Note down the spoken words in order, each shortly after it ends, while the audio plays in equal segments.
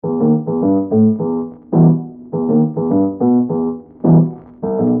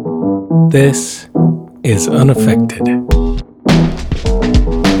This is Unaffected.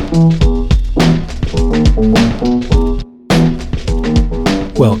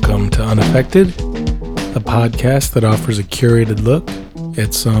 Welcome to Unaffected, a podcast that offers a curated look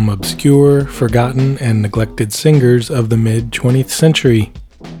at some obscure, forgotten, and neglected singers of the mid-20th century.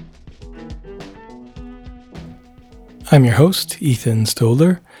 I'm your host, Ethan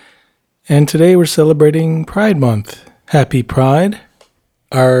Stoller, and today we're celebrating Pride Month. Happy Pride!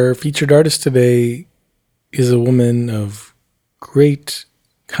 Our featured artist today is a woman of great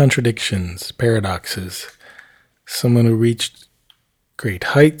contradictions, paradoxes, someone who reached great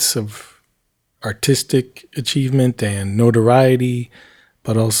heights of artistic achievement and notoriety,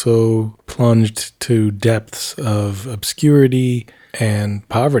 but also plunged to depths of obscurity and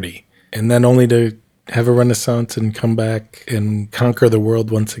poverty, and then only to have a renaissance and come back and conquer the world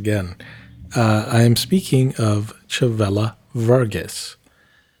once again. I am speaking of Chavela Vargas.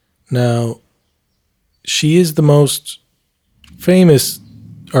 Now, she is the most famous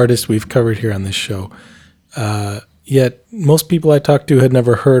artist we've covered here on this show, yet most people I talked to had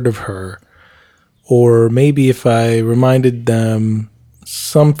never heard of her, or maybe if I reminded them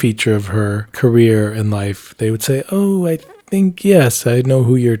some feature of her career and life, they would say, oh, I think, yes, I know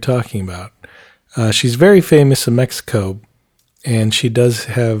who you're talking about. She's very famous in Mexico, and she does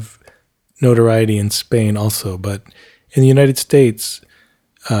have notoriety in Spain also, but in the United States,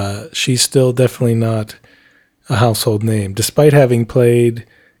 she's still definitely not a household name, despite having played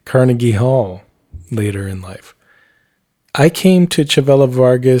Carnegie Hall later in life. I came to Chavela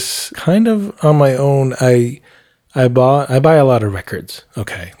Vargas kind of on my own. I buy a lot of records.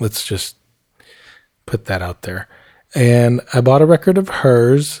 Okay, let's just put that out there. And I bought a record of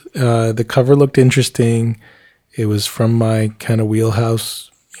hers. The cover looked interesting. It was from my kind of wheelhouse,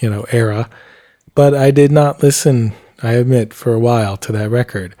 era. But I did not listen, I admit, for a while to that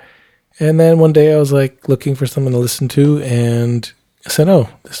record. And then one day I was like looking for something to listen to, and I said, oh,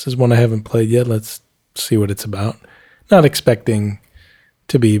 this is one I haven't played yet. Let's see what it's about. Not expecting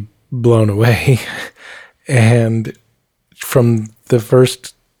to be blown away. And from the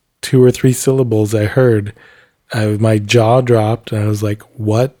first 2 or 3 syllables I heard, my jaw dropped, and I was like,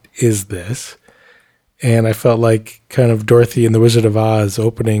 what is this? And I felt like kind of Dorothy and the Wizard of Oz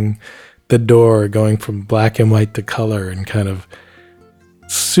opening the door, going from black and white to color, and kind of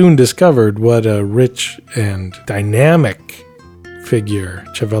soon discovered what a rich and dynamic figure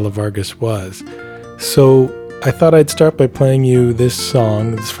Chavela Vargas was. So I thought I'd start by playing you this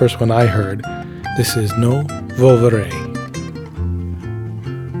song, this first one I heard. This is No Volveré.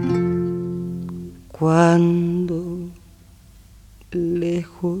 Cuando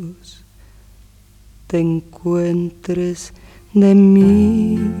lejos te encuentres de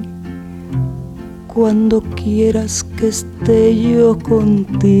mí, cuando quieras que esté yo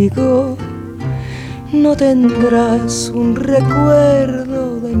contigo, no tendrás un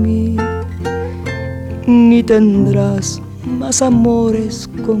recuerdo de mí, ni tendrás más amores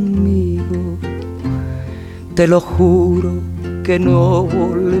conmigo. Te lo juro que no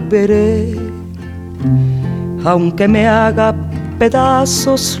volveré, aunque me haga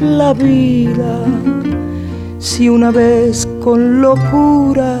pedazos la vida. Si una vez con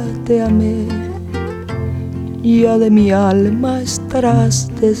locura te amé, ya de mi alma estarás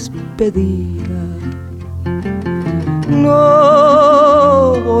despedida.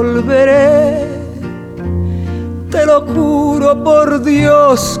 No volveré, te lo juro por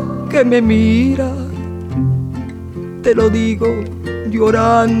Dios que me mira. Te lo digo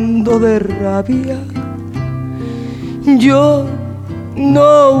llorando de rabia. Yo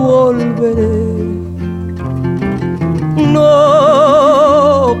no volveré,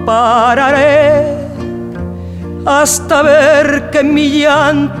 no pararé hasta ver que mi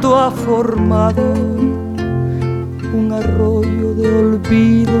llanto ha formado un arroyo de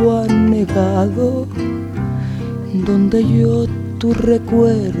olvido anegado, donde yo tu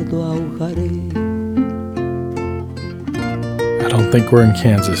recuerdo ahogaré. I don't think we're in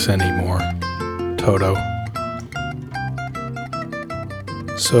Kansas anymore, Toto.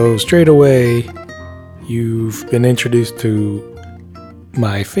 So straight away, you've been introduced to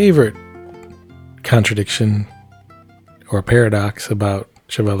my favorite contradiction or paradox about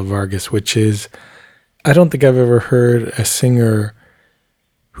Chavela Vargas, which is I don't think I've ever heard a singer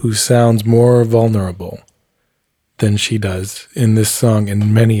who sounds more vulnerable than she does in this song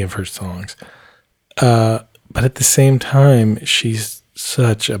and many of her songs. But at the same time, she's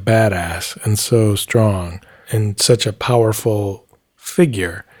such a badass and so strong and such a powerful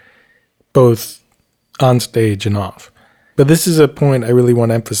figure, both on stage and off. But this is a point I really want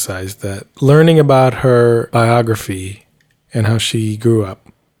to emphasize, that learning about her biography and how she grew up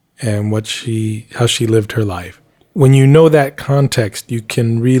and how she lived her life. When you know that context, you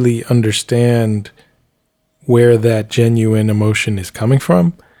can really understand where that genuine emotion is coming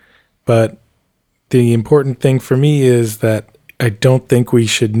from. But the important thing for me is that I don't think we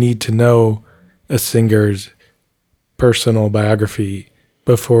should need to know a singer's personal biography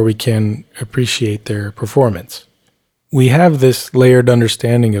before we can appreciate their performance. We have this layered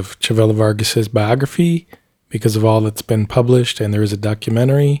understanding of Chavela Vargas's biography because of all that's been published, and there is a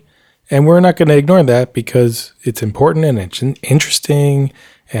documentary. And we're not going to ignore that because it's important and it's interesting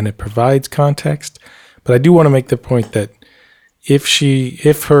and it provides context. But I do want to make the point that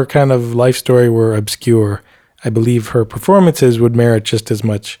if her kind of life story were obscure, I believe her performances would merit just as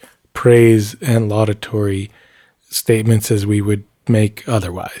much praise and laudatory statements as we would make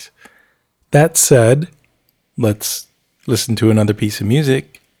otherwise. That said, let's listen to another piece of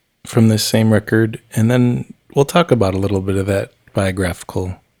music from this same record, and then we'll talk about a little bit of that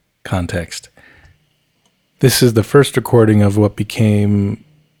biographical context. This is the first recording of what became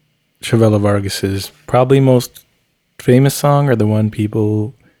Chavela Vargas's probably most famous song, or the one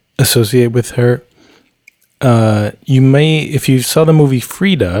people associate with her. You may, if you saw the movie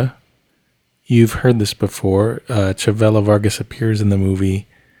Frida, you've heard this before. Chavela Vargas appears in the movie.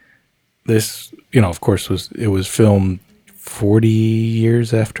 This, of course, was filmed 40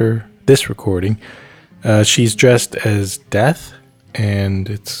 years after this recording. She's dressed as Death, and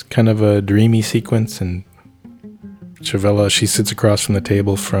it's kind of a dreamy sequence. And Chavela, she sits across from the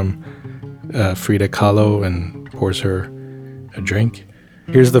table from Frida Kahlo and pours her a drink.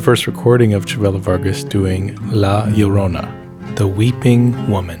 Here's the first recording of Chavela Vargas doing La Llorona, the Weeping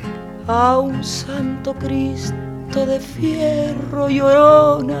Woman. A un santo Cristo de fierro,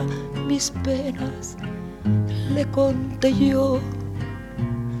 llorona, mis penas le conté yo.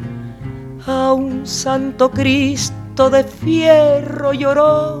 A un santo Cristo de fierro,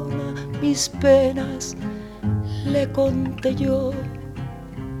 llorona, mis penas le conté yo.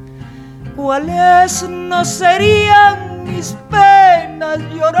 ¿Cuáles no serían mis penas,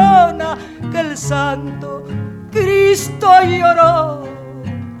 llorona, que el santo Cristo lloró?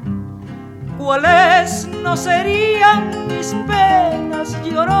 ¿Cuáles no serían mis penas,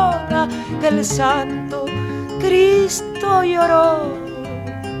 llorona, que el santo Cristo lloró?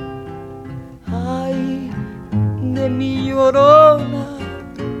 Ay, de mi llorona,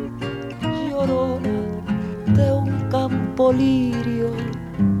 llorona de un campo lirio.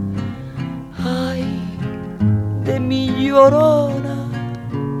 Ay, de mi llorona,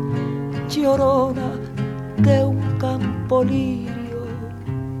 llorona de un campo lirio.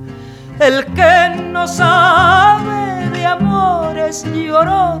 El que no sabe de amores,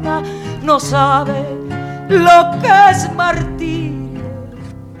 llorona, no sabe lo que es martirio.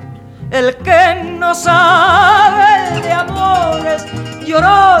 El que no sabe de amores,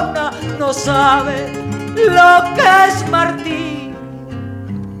 llorona, no sabe lo que es martirio.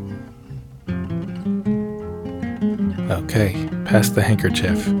 Okay, pass the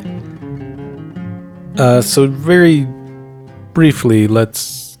handkerchief. So very briefly,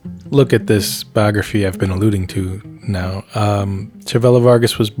 let's look at this biography I've been alluding to now. Chavela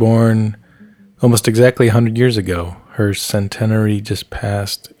Vargas was born almost exactly 100 years ago. Her centenary just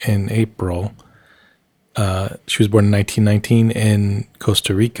passed in April. She was born in 1919 in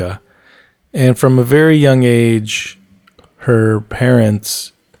Costa Rica. And from a very young age, her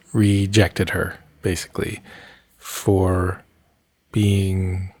parents rejected her, basically, for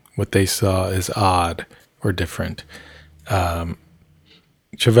being what they saw as odd or different.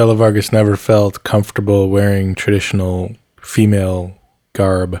 Chavela Vargas never felt comfortable wearing traditional female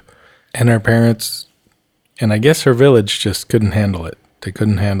garb, and her parents, and I guess her village, just couldn't handle it. They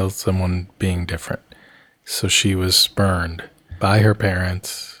couldn't handle someone being different. So she was spurned by her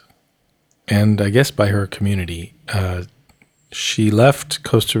parents and I guess by her community. She left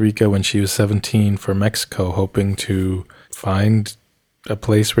Costa Rica when she was 17 for Mexico, hoping to find a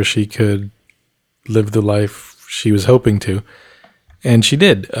place where she could live the life she was hoping to. And she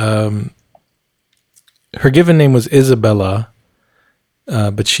did. Her given name was Isabella,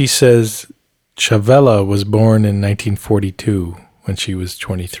 but she says Chavela was born in 1942 when she was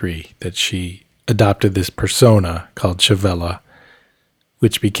 23, that she adopted this persona called Chavela,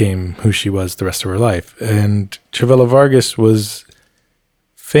 which became who she was the rest of her life. And Chavela Vargas was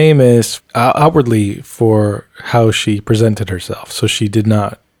famous outwardly for how she presented herself. So she did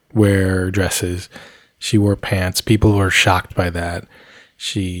not wear dresses. She wore pants. People were shocked by that.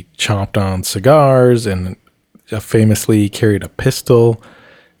 She chomped on cigars and famously carried a pistol,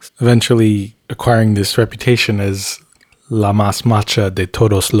 eventually acquiring this reputation as La más macha de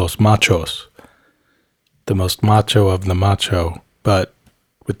todos los machos, the most macho of the macho, but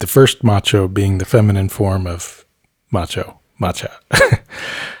with the first macho being the feminine form of macho, macha.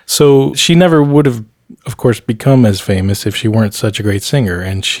 So she never would have, of course, become as famous if she weren't such a great singer,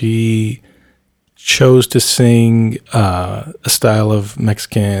 and she chose to sing a style of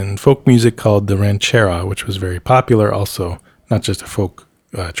Mexican folk music called the ranchera, which was very popular also, not just a folk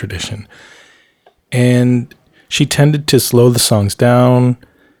tradition. And she tended to slow the songs down.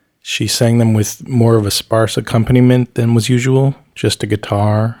 She sang them with more of a sparse accompaniment than was usual, just a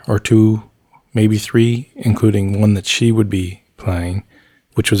guitar or two, maybe three, including one that she would be playing,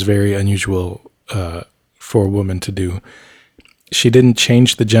 which was very unusual for a woman to do. She didn't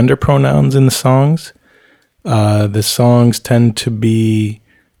change the gender pronouns in the songs. The songs tend to be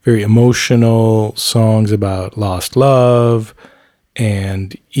very emotional songs about lost love,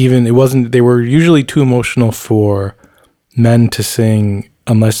 and even they were usually too emotional for men to sing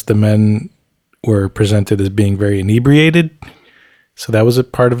unless the men were presented as being very inebriated. So that was a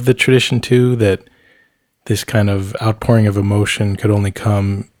part of the tradition too, that this kind of outpouring of emotion could only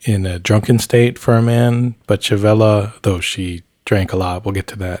come in a drunken state for a man. But Chavela, though she drank a lot, we'll get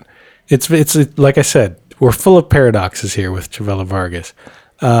to that. It's like I said, we're full of paradoxes here with Chavela Vargas.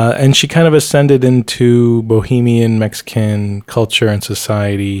 And she kind of ascended into bohemian Mexican culture and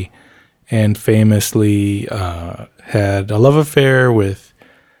society, and famously had a love affair with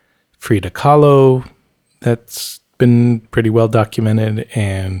Frida Kahlo. That's been pretty well documented,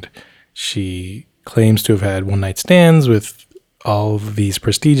 and she claims to have had one-night stands with all of these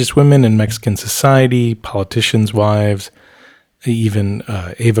prestigious women in Mexican society, politicians' wives, even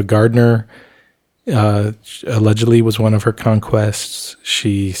Ava Gardner allegedly was one of her conquests.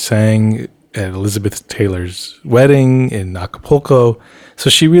 She sang at Elizabeth Taylor's wedding in Acapulco. So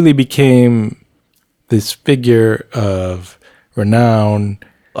she really became this figure of renown,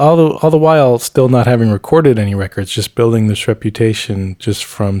 all the while still not having recorded any records, just building this reputation just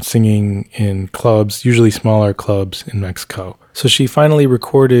from singing in clubs, usually smaller clubs in Mexico. So she finally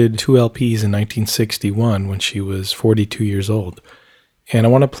recorded 2 LPs in 1961 when she was 42 years old. And I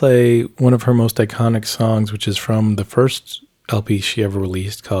want to play one of her most iconic songs, which is from the first LP she ever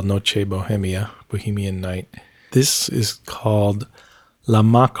released, called Noche Bohemia, Bohemian Night. This is called La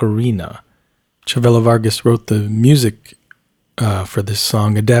Macarena. Chavela Vargas wrote the music for this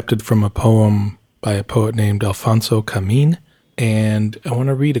song, adapted from a poem by a poet named Alfonso Camin. And I want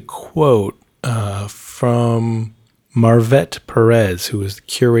to read a quote from Marvette Perez, who is the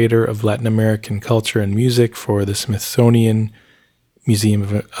curator of Latin American culture and music for the Smithsonian Museum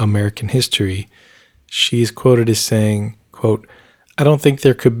of American History. She's quoted as saying, quote, "I don't think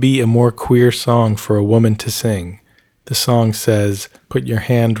there could be a more queer song for a woman to sing. The song says, 'Put your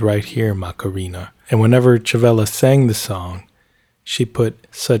hand right here, Macarena.'" And whenever Chavela sang the song, she put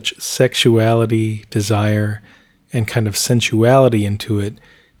such sexuality, desire, and kind of sensuality into it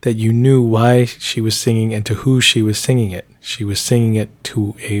that you knew why she was singing and to who she was singing it. She was singing it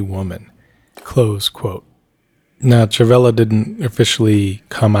to a woman. Close quote. Now, Chavela didn't officially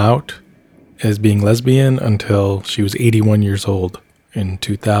come out as being lesbian until she was 81 years old in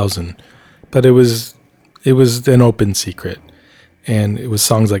 2000. But it was an open secret. And it was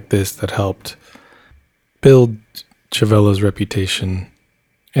songs like this that helped build Chavela's reputation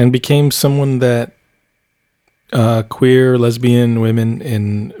and became someone that queer, lesbian women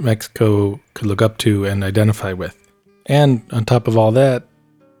in Mexico could look up to and identify with. And on top of all that,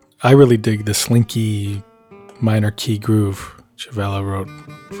 I really dig the slinky minor key groove Chavela wrote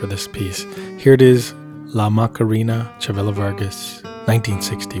for this piece. Here it is, La Macarena, Chavela Vargas,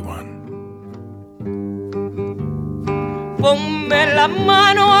 1961. Ponme la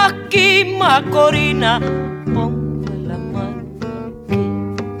mano aquí, Macorina. Ponme la mano aquí.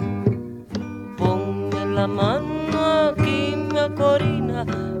 Ponme la mano aquí, Macorina.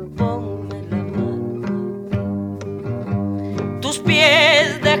 Ponme la mano aquí. Tus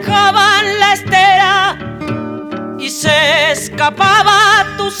pies dejaban la estera y se escapaba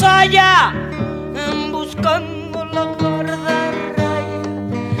tu saya buscando la guardarraya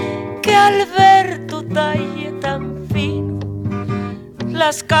que al ver tu talle tan fino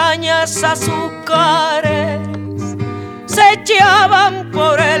las cañas azucares se echaban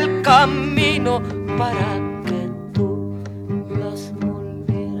por el camino para que tú las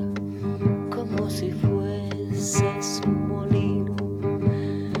molieras como si fueses molino.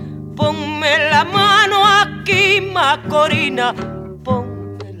 Ponme la mano aquí, Macorina,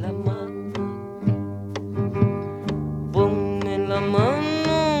 ponme la mano. Ponme la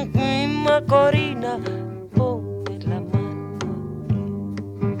mano aquí, Macorina, ponme la mano.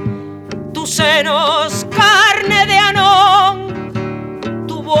 Tus senos, carne de ano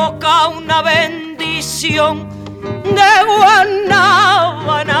boca una bendición de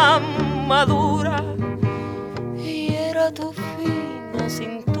guanábana madura y era tu fina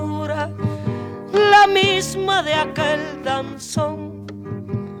cintura la misma de aquel danzón.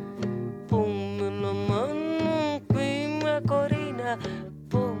 Ponme la mano, prima Corina,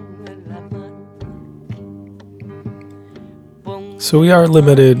 ponme la mano. So we are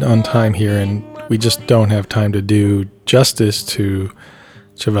limited on time here, and we just don't have time to do justice to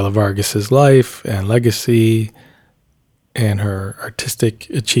Chavela Vargas's life and legacy and her artistic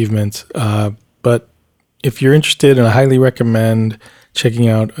achievements. But if you're interested, and I highly recommend checking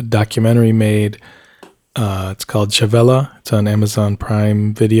out a documentary made. It's called Chavela. It's on Amazon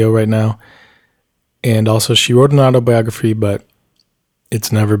Prime Video right now. And also she wrote an autobiography, but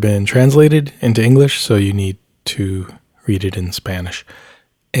it's never been translated into English, so you need to read it in Spanish.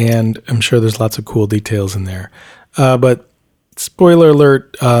 And I'm sure there's lots of cool details in there. But spoiler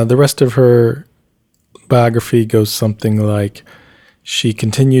alert, the rest of her biography goes something like she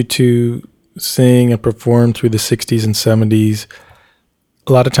continued to sing and perform through the 60s and 70s,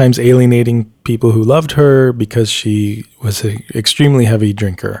 a lot of times alienating people who loved her because she was an extremely heavy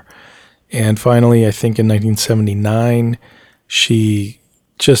drinker. And finally, I think in 1979, she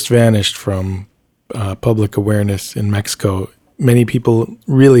just vanished from public awareness in Mexico. Many people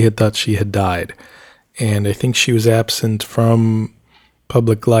really had thought she had died. And I think she was absent from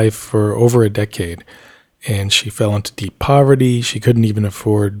public life for over a decade. And she fell into deep poverty. She couldn't even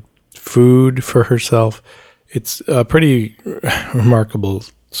afford food for herself. It's a pretty remarkable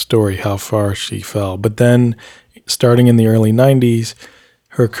story how far she fell. But then, starting in the early 90s,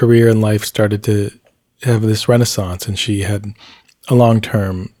 her career and life started to have this renaissance, and she had a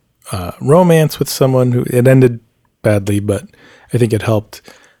long-term romance with someone who, it ended badly, but I think it helped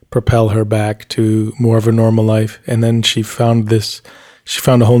propel her back to more of a normal life. And then she found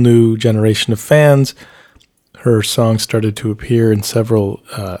a whole new generation of fans. Her songs started to appear in several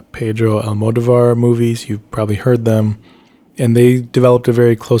Pedro Almodovar movies. You've probably heard them. And they developed a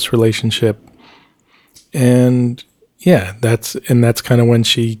very close relationship. And yeah, that's kind of when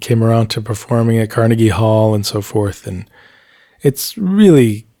she came around to performing at Carnegie Hall and so forth. And it's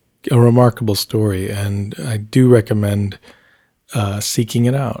really a remarkable story, and I do recommend seeking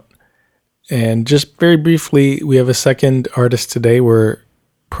it out. And just very briefly, we have a second artist today we're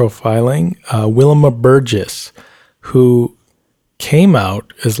profiling, Wilma Burgess, who came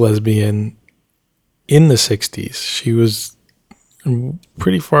out as lesbian in the 60s. She was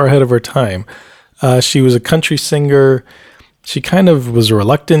pretty far ahead of her time. She was a country singer. She kind of was a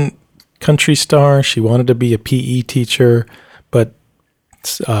reluctant country star. She wanted to be a PE teacher, but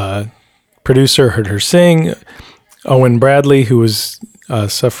producer heard her sing. Owen Bradley, who was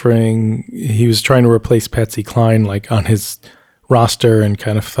suffering, he was trying to replace Patsy Cline like on his roster and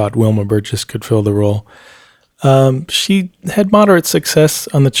kind of thought Wilma Burgess could fill the role. She had moderate success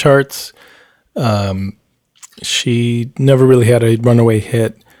on the charts. She never really had a runaway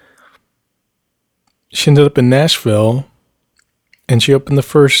hit. She ended up in Nashville, and she opened the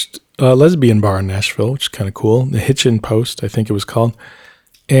first lesbian bar in Nashville, which is kind of cool. The Hitchin Post, I think it was called.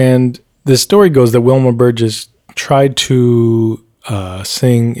 And the story goes that Wilma Burgess tried to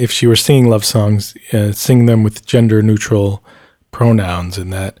sing, if she were singing love songs, sing them with gender-neutral pronouns,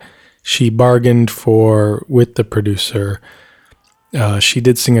 and that she bargained with the producer. She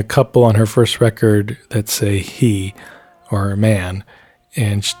did sing a couple on her first record that say he or man,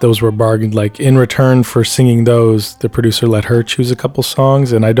 and those were bargained. Like in return for singing those, the producer let her choose a couple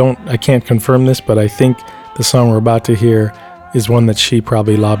songs, and I can't confirm this, but I think the song we're about to hear is one that she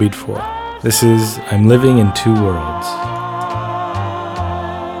probably lobbied for. This is I'm Living in Two Worlds.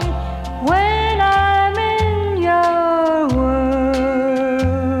 When I'm in your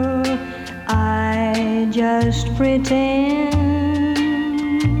world, I just pretend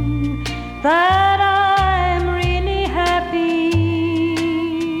that I'm really happy,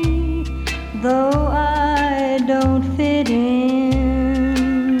 though I don't fit in.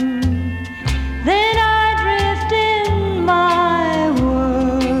 Then I drift in my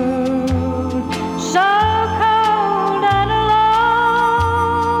world, so cold and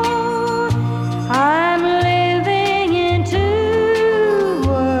alone. I'm living in two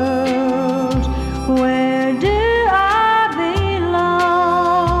worlds. Where do I belong?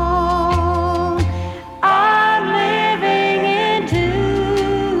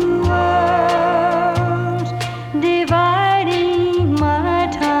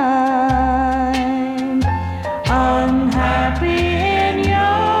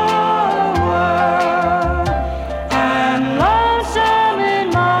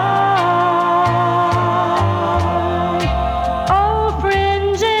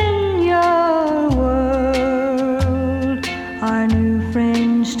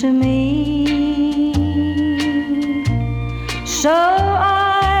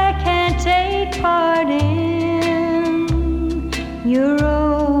 your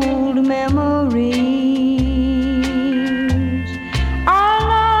old memories. Our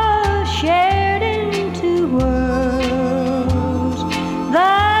love shared into worlds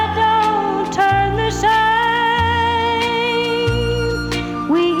that don't turn the same.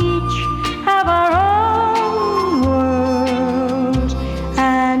 We each have our own worlds,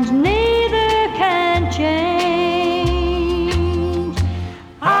 and neither can change.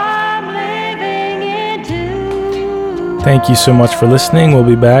 I'm living into. Thank you so much for listening. We'll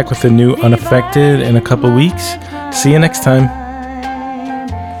be back with a new Unaffected in a couple weeks. See you next time.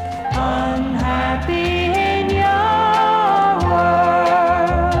 Unhappy in your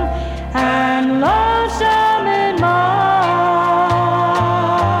world and lonesome in mine.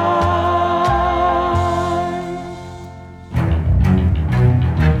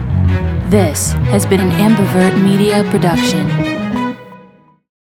 This has been an Ambivert Media production.